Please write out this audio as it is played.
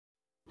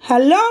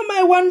Hello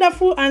my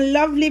wonderful and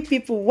lovely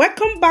people,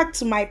 welcome back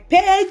to my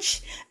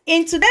page.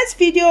 In today's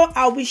video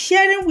I'll be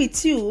sharing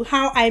with you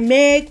how I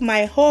make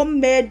my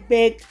homemade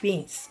baked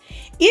beans.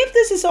 If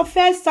this is your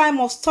first time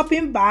of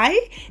stopping by,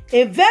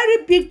 a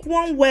very big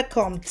warm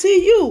welcome to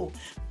you.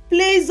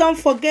 Please don't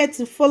forget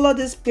to follow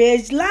this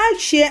page, like,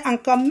 share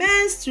and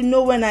comment to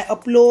know when I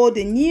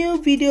upload a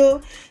new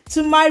video.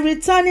 To my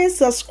returning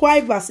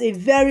subscribers, a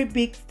very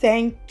big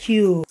thank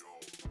you.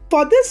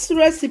 For this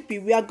recipe,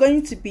 we are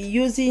going to be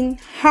using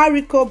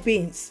haricot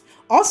beans,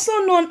 also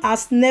known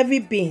as navy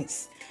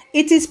beans.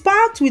 It is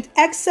packed with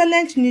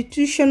excellent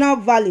nutritional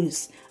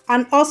values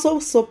and also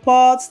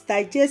supports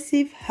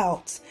digestive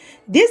health.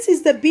 This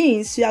is the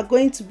beans you are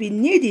going to be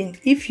needing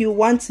if you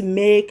want to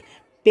make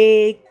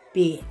baked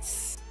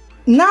beans.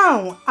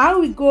 Now, I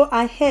will go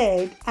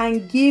ahead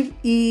and give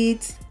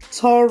it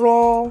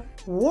thorough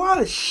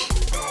wash.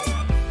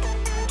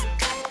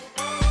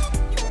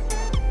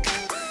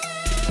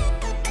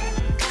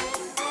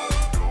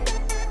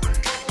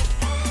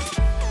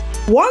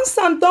 Once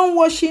I'm done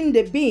washing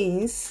the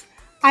beans,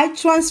 I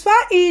transfer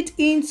it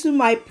into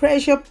my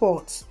pressure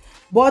pot.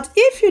 But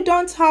if you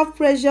don't have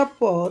pressure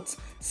pot,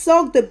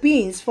 soak the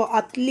beans for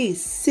at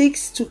least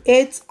 6 to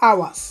 8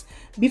 hours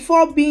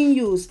before being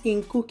used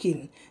in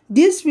cooking.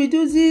 This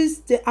reduces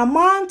the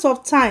amount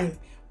of time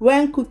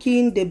when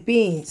cooking the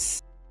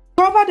beans.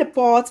 Cover the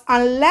pot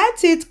and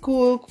let it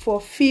cook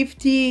for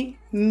 50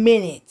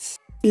 minutes.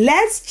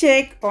 Let's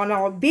check on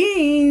our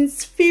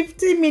beans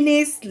 50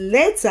 minutes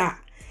later.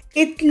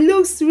 It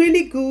looks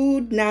really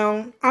good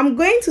now. I'm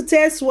going to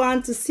test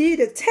one to see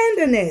the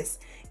tenderness.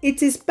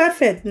 It is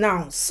perfect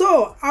now.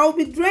 So I'll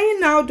be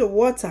draining out the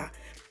water.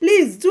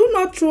 Please do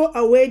not throw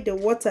away the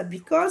water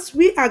because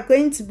we are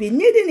going to be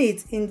needing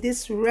it in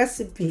this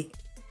recipe.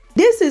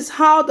 This is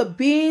how the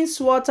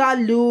beans water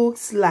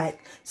looks like.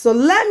 So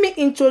let me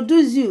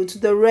introduce you to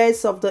the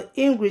rest of the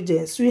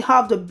ingredients. We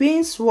have the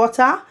beans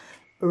water,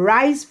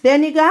 rice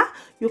vinegar.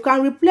 You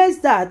can replace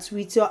that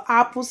with your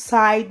apple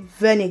cider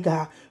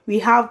vinegar. We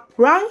have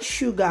brown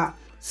sugar,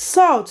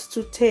 salt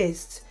to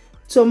taste,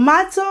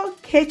 tomato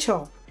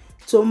ketchup,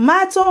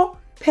 tomato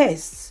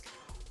paste,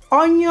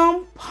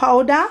 onion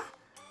powder,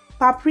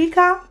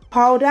 paprika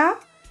powder,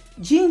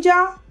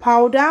 ginger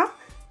powder,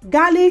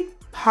 garlic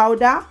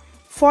powder.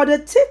 For the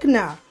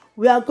thickener,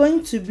 we are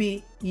going to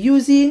be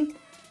using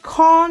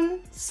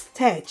corn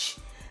starch.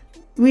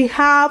 We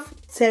have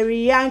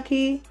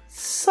teriyaki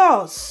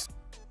sauce.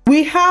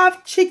 We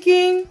have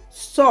chicken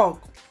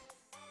stock.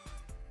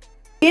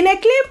 In a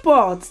clean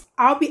pot,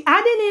 I'll be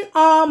adding in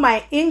all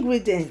my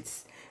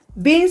ingredients: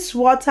 beans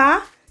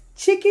water,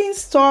 chicken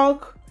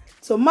stock,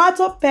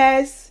 tomato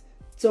paste,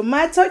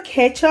 tomato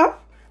ketchup,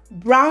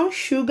 brown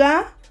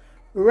sugar,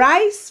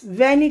 rice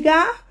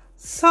vinegar,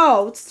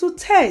 salt to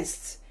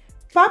taste,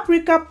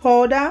 paprika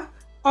powder,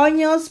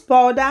 onions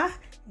powder,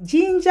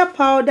 ginger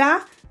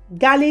powder,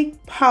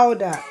 garlic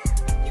powder.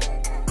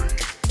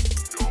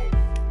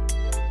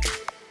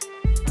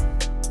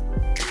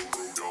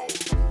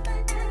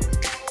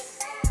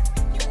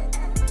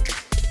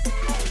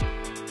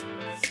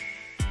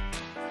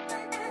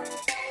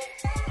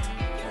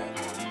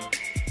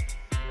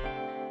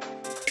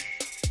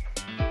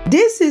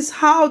 This is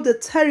how the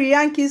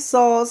teriyaki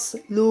sauce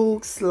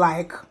looks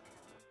like.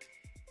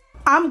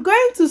 I'm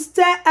going to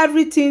stir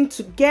everything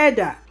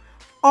together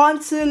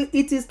until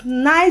it is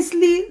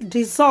nicely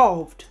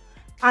dissolved,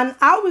 and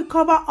I will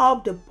cover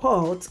up the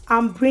pot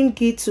and bring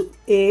it to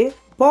a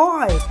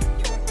boil.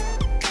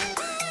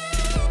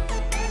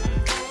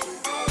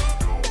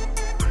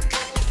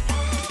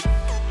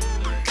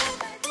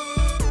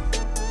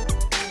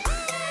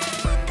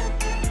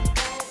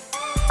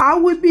 I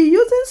will be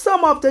using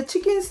some of the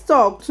chicken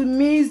stock to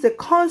mix the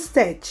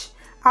cornstarch.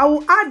 I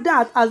will add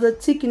that as a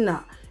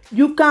thickener.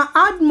 You can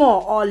add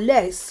more or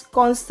less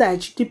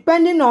cornstarch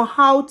depending on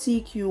how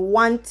thick you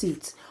want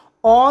it,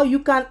 or you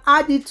can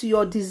add it to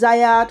your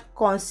desired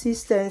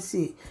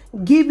consistency.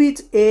 Give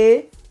it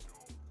a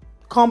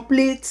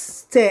complete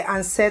stir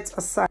and set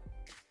aside.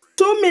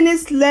 2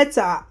 minutes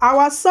later,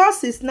 our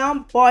sauce is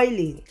now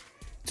boiling.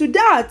 To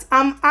that,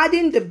 I'm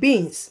adding the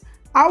beans.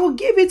 I will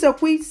give it a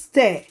quick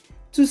stir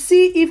to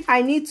see if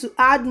I need to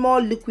add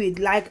more liquid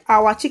like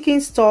our chicken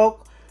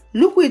stock,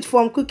 liquid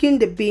from cooking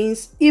the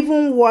beans,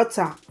 even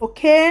water,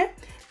 okay?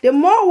 The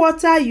more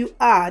water you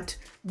add,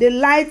 the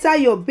lighter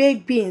your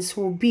baked beans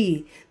will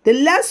be. The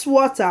less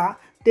water,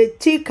 the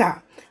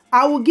thicker.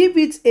 I will give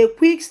it a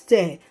quick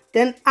stir,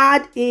 then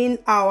add in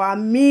our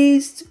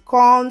mixed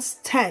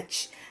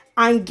cornstarch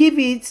and give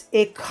it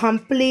a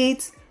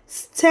complete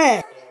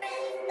stir.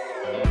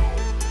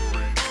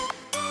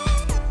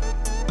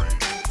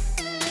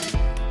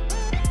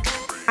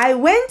 I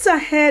went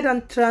ahead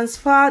and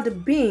transferred the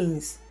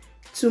beans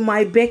to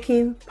my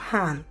baking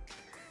pan.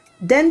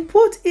 Then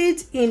put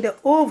it in the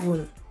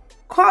oven.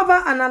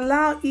 Cover and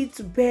allow it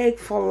to bake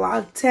for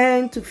like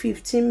 10 to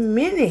 15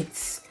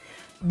 minutes.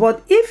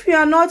 But if you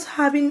are not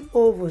having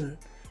oven,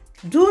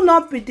 do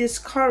not be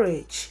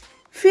discouraged.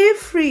 Feel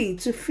free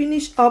to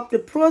finish up the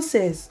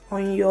process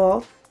on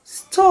your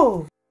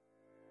stove.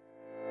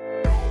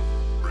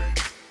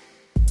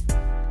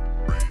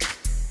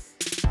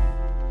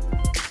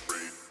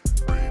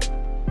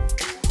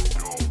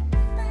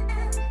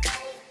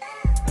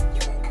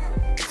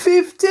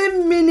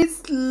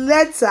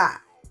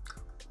 better.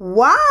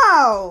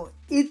 Wow,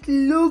 it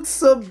looks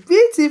so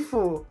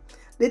beautiful.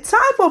 The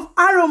type of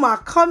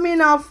aroma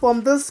coming out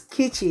from this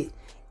kitchen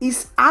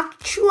is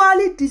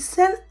actually the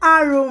same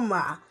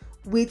aroma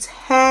with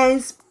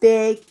Hienz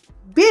baked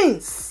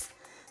beans.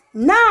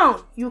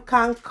 Now you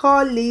can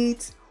call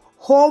it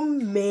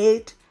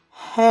homemade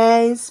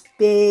Hienz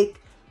baked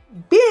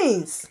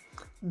beans.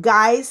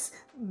 Guys,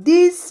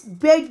 these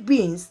baked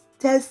beans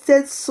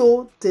tasted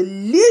so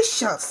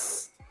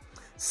delicious.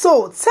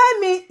 So tell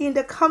me in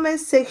the comment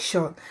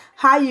section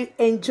how you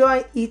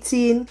enjoy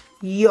eating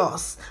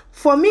yours.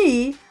 For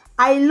me,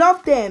 I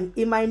love them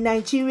in my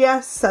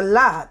Nigerian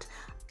salad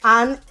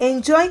and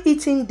enjoy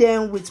eating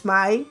them with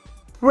my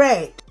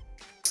bread.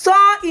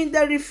 Store in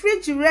the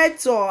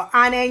refrigerator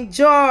and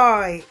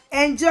enjoy.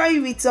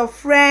 Enjoy with your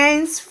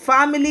friends,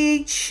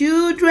 family,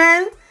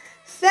 children.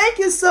 Thank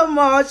you so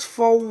much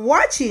for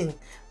watching.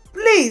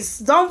 Please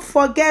don't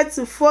forget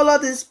to follow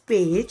this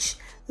page,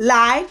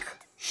 like,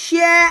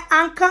 share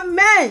and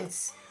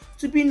comment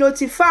to be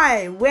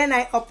notified when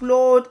I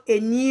upload a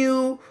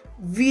new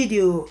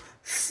video.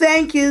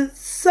 Thank you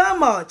so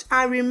much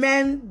and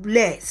remain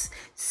blessed.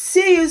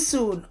 See you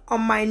soon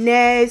on my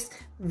next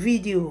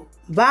video.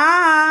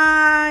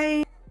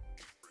 Bye.